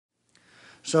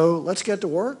So let's get to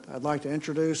work. I'd like to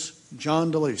introduce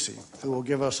John DeLisi, who will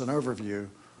give us an overview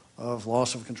of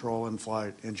loss of control in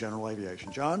flight in general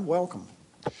aviation. John, welcome.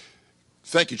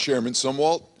 Thank you, Chairman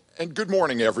Sumwalt, and good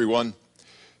morning, everyone.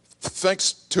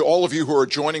 Thanks to all of you who are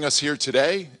joining us here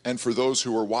today and for those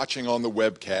who are watching on the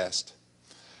webcast.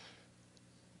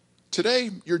 Today,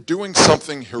 you're doing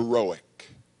something heroic,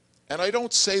 and I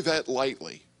don't say that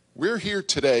lightly. We're here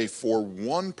today for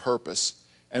one purpose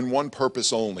and one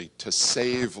purpose only, to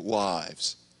save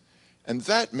lives. And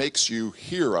that makes you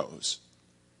heroes.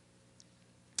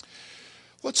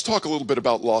 Let's talk a little bit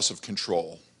about loss of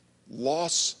control.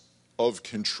 Loss of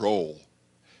control.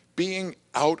 Being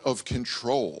out of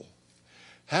control.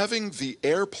 Having the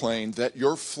airplane that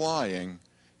you're flying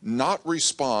not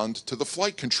respond to the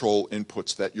flight control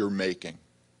inputs that you're making.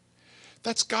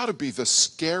 That's got to be the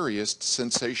scariest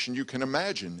sensation you can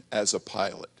imagine as a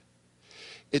pilot.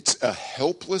 It's a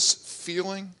helpless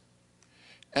feeling,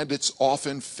 and it's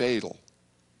often fatal.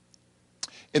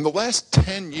 In the last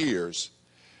 10 years,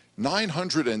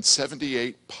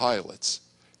 978 pilots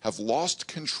have lost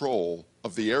control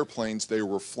of the airplanes they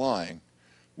were flying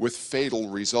with fatal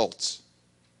results.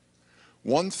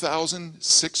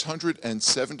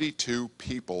 1,672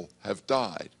 people have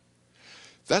died.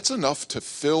 That's enough to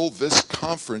fill this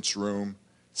conference room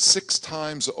 6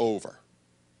 times over.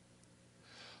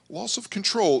 Loss of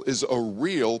control is a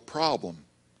real problem.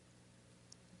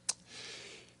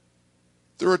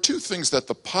 There are 2 things that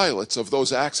the pilots of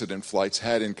those accident flights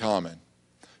had in common.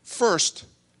 First,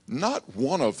 not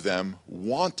one of them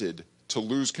wanted to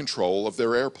lose control of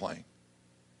their airplane,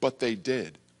 but they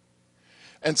did.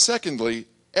 And secondly,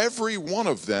 every one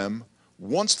of them,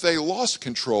 once they lost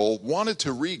control, wanted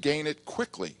to regain it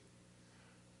quickly,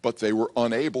 but they were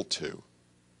unable to.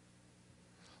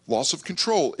 Loss of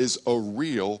control is a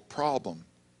real problem.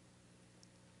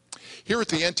 Here at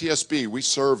the NTSB, we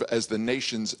serve as the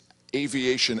nation's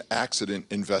aviation accident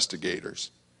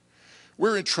investigators.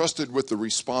 We're entrusted with the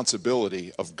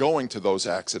responsibility of going to those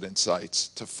accident sites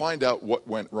to find out what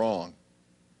went wrong.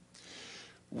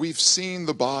 We've seen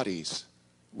the bodies.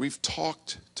 We've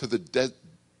talked to the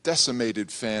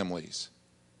decimated families.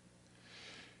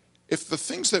 If the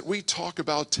things that we talk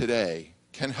about today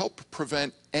can help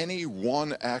prevent any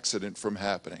one accident from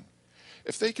happening,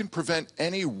 if they can prevent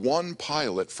any one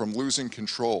pilot from losing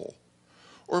control,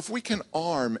 or if we can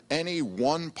arm any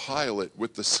one pilot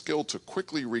with the skill to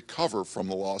quickly recover from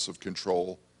the loss of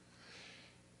control,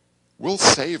 we'll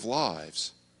save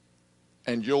lives,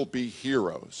 and you'll be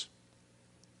heroes.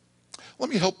 Let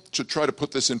me help to try to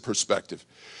put this in perspective.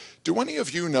 Do any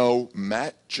of you know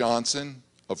Matt Johnson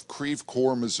of Creve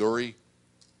Coeur, Missouri?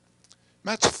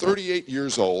 Matt's 38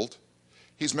 years old.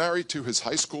 He's married to his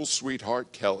high school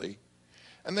sweetheart, Kelly,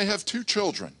 and they have 2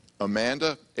 children,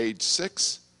 Amanda, age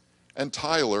 6, and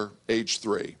Tyler, age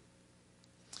 3.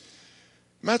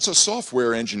 Matt's a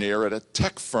software engineer at a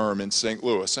tech firm in St.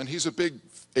 Louis, and he's a big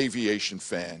aviation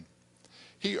fan.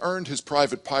 He earned his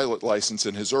private pilot license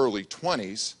in his early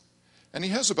 20s, and he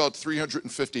has about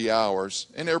 350 hours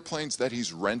in airplanes that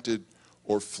he's rented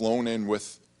or flown in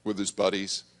with his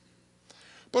buddies.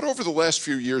 But over the last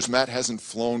few years, Matt hasn't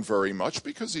flown very much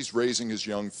because he's raising his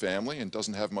young family and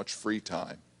doesn't have much free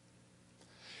time.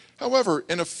 However,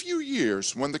 in a few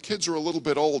years, when the kids are a little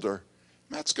bit older,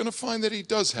 Matt's going to find that he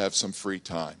does have some free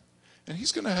time, and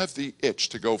he's going to have the itch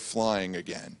to go flying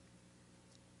again.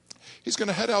 He's going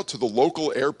to head out to the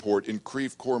local airport in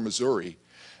Creve Coeur, Missouri,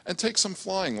 and take some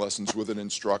flying lessons with an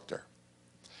instructor.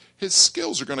 His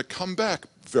skills are going to come back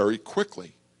very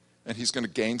quickly, and he's going to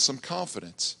gain some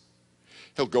confidence.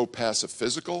 He'll go pass a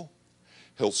physical,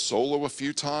 he'll solo a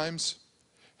few times,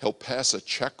 he'll pass a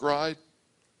check ride,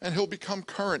 and he'll become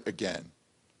current again.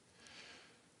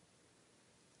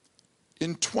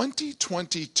 In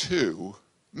 2022,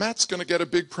 Matt's going to get a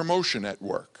big promotion at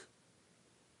work.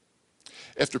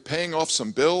 After paying off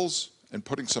some bills and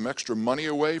putting some extra money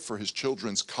away for his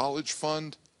children's college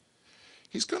fund,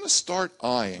 he's going to start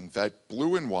eyeing that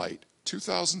blue and white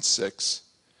 2006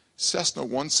 Cessna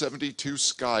 172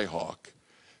 Skyhawk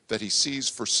that he sees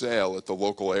for sale at the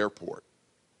local airport.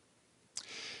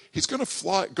 He's going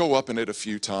to go up in it a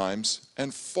few times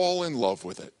and fall in love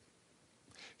with it.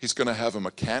 He's going to have a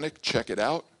mechanic check it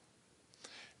out,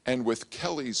 and with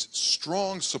Kelly's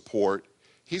strong support,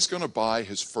 he's going to buy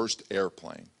his first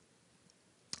airplane.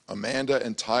 Amanda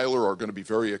and Tyler are going to be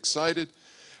very excited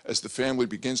as the family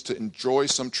begins to enjoy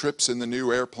some trips in the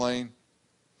new airplane.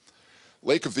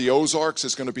 Lake of the Ozarks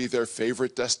is going to be their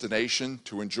favorite destination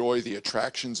to enjoy the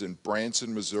attractions in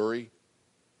Branson, Missouri.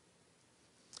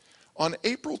 On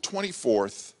April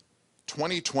 24th,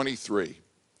 2023,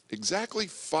 exactly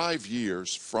 5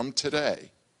 years from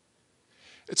today,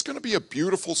 it's going to be a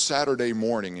beautiful Saturday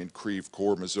morning in Creve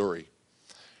Coeur, Missouri.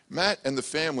 Matt and the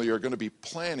family are going to be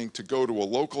planning to go to a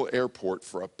local airport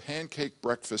for a pancake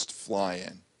breakfast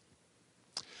fly-in.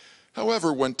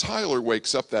 However, when Tyler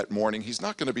wakes up that morning, he's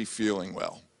not going to be feeling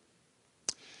well.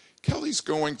 Kelly's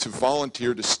going to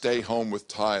volunteer to stay home with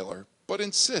Tyler, but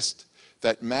insist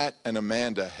that Matt and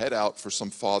Amanda head out for some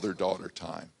father-daughter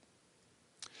time.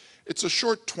 It's a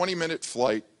short 20-minute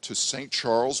flight to St.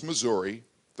 Charles, Missouri,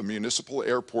 the municipal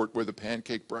airport where the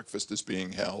pancake breakfast is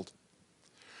being held.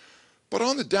 But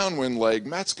on the downwind leg,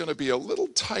 Matt's going to be a little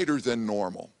tighter than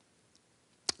normal.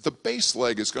 The base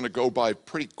leg is going to go by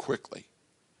pretty quickly.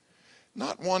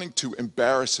 Not wanting to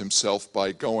embarrass himself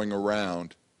by going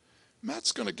around,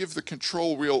 Matt's going to give the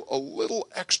control wheel a little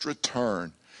extra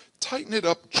turn, tighten it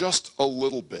up just a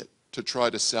little bit to try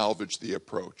to salvage the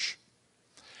approach.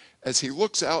 As he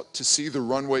looks out to see the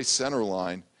runway center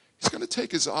line, he's going to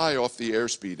take his eye off the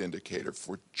airspeed indicator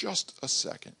for just a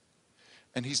second,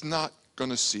 and he's not going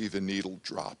to see the needle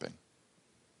dropping.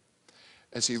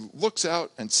 As he looks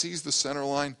out and sees the center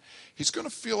line, he's going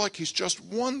to feel like he's just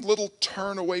one little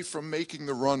turn away from making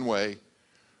the runway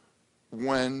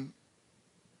when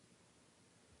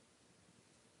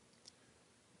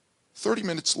 30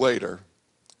 minutes later,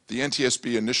 the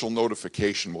NTSB initial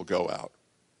notification will go out.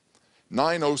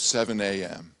 9:07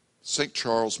 a.m., St.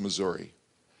 Charles, Missouri.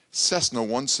 Cessna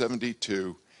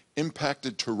 172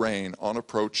 impacted terrain on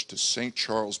approach to St.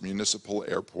 Charles Municipal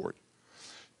Airport.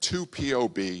 2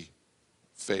 POB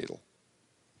fatal.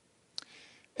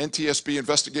 NTSB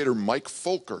investigator Mike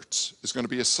Folkerts is going to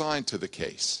be assigned to the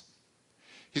case.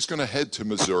 He's going to head to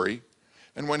Missouri,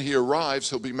 and when he arrives,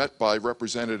 he'll be met by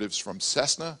representatives from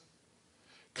Cessna,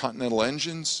 Continental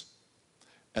Engines,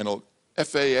 and a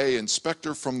FAA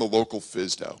inspector from the local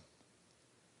FSDO.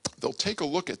 They'll take a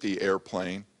look at the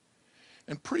airplane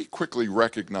and pretty quickly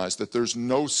recognize that there's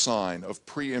no sign of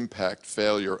pre-impact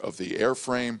failure of the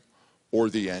airframe or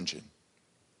the engine.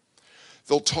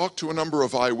 They'll talk to a number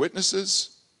of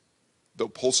eyewitnesses, they'll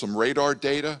pull some radar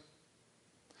data,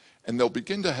 and they'll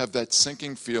begin to have that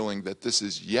sinking feeling that this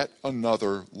is yet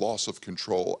another loss of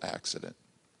control accident.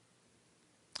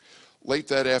 Late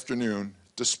that afternoon,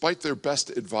 despite their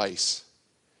best advice,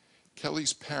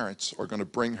 Kelly's parents are going to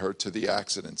bring her to the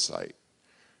accident site,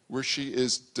 where she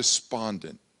is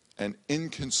despondent and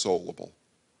inconsolable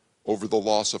over the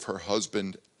loss of her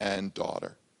husband and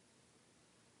daughter.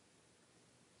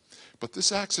 But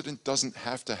this accident doesn't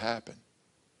have to happen.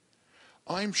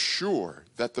 I'm sure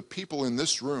that the people in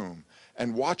this room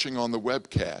and watching on the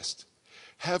webcast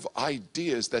have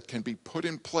ideas that can be put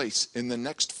in place in the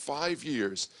next 5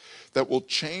 years that will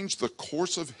change the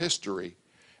course of history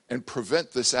and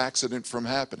prevent this accident from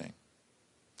happening.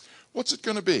 What's it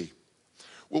going to be?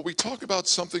 Will we talk about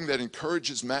something that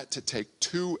encourages Matt to take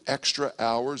 2 extra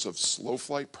hours of slow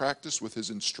flight practice with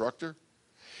his instructor,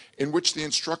 in which the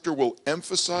instructor will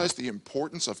emphasize the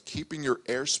importance of keeping your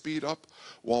airspeed up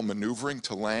while maneuvering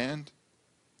to land?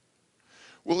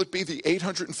 Will it be the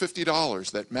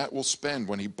 $850 that Matt will spend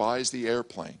when he buys the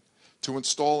airplane to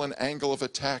install an angle of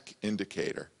attack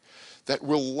indicator that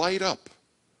will light up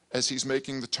as he's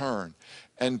making the turn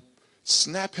and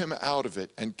snap him out of it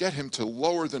and get him to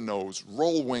lower the nose,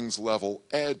 roll wings level,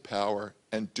 add power,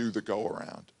 and do the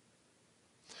go-around?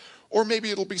 Or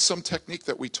maybe it'll be some technique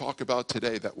that we talk about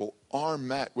today that will arm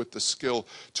Matt with the skill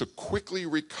to quickly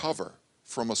recover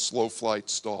from a slow flight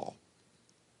stall.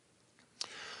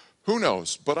 Who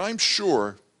knows, but I'm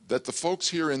sure that the folks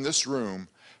here in this room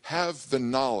have the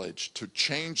knowledge to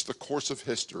change the course of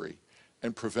history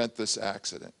and prevent this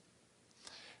accident.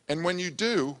 And when you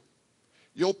do,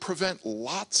 you'll prevent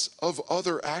lots of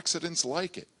other accidents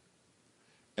like it.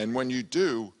 And when you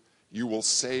do, you will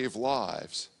save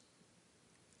lives.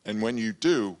 And when you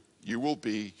do, you will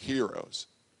be heroes.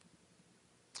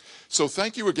 So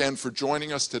thank you again for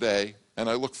joining us today, and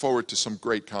I look forward to some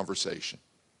great conversation.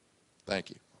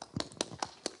 Thank you.